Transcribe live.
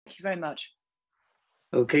Thank you very much.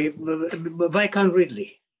 Okay, Viscount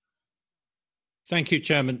Rildey. Thank you,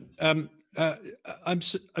 Chairman. I'm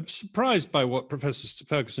surprised by what Professor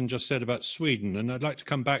Ferguson just said about Sweden, and I'd like to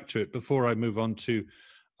come back to it before I move on to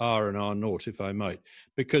R and R naught, if I might,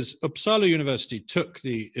 because Uppsala University took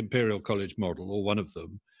the Imperial College model, or one of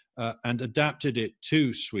them, and adapted it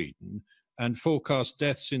to Sweden and forecast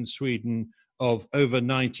deaths in Sweden of over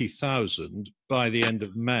 90,000 by the end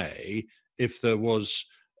of May if there was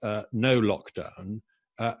no lockdown,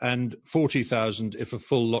 and 40,000 if a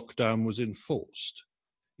full lockdown was enforced.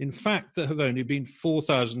 In fact, there have only been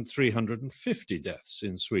 4,350 deaths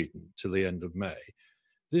in Sweden till the end of May.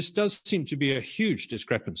 This does seem to be a huge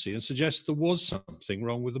discrepancy and suggests there was something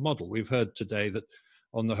wrong with the model. We've heard today that,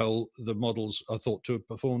 on the whole, the models are thought to have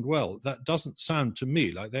performed well. That doesn't sound to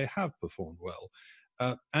me like they have performed well.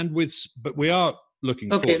 But we are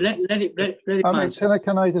looking okay, forward. let it answer.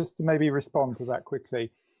 Can I just maybe respond to that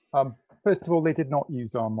quickly? First of all, they did not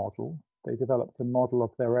use our model. They developed a model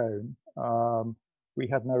of their own. We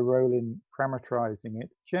had no role in parameterizing it.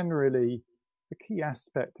 Generally, the key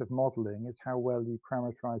aspect of modeling is how well you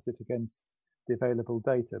parameterize it against the available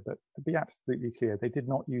data. But to be absolutely clear, they did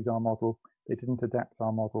not use our model. They didn't adapt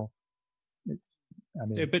our model.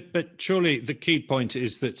 Yeah, but surely the key point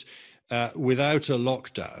is that without a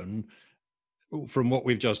lockdown, from what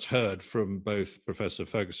we've just heard from both Professor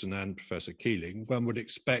Ferguson and Professor Keeling, one would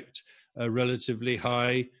expect a relatively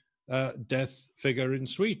high death figure in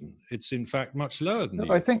Sweden. It's in fact much lower than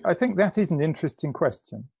I think that is an interesting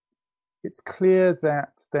question. It's clear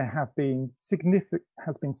that there has been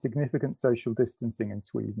significant social distancing in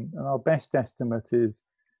Sweden, and our best estimate is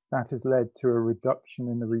that has led to a reduction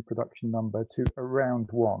in the reproduction number to around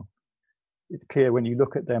 1. It's clear when you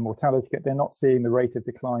look at their mortality, they're not seeing the rate of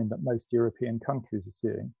decline that most European countries are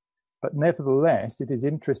seeing. But nevertheless, it is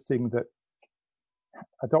interesting that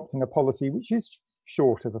adopting a policy which is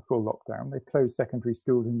short of a full lockdown, they've closed secondary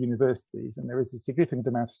schools and universities, and there is a significant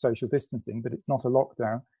amount of social distancing, but it's not a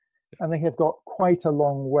lockdown. And they have got quite a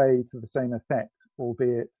long way to the same effect,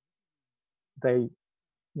 albeit there's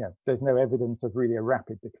no evidence of really a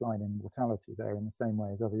rapid decline in mortality there in the same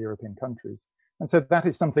way as other European countries. And so that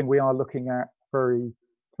is something we are looking at very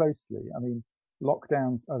closely. I mean,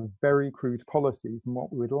 lockdowns are very crude policies, and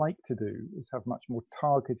what we would like to do is have much more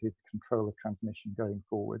targeted control of transmission going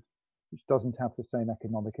forward, which doesn't have the same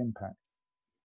economic impacts.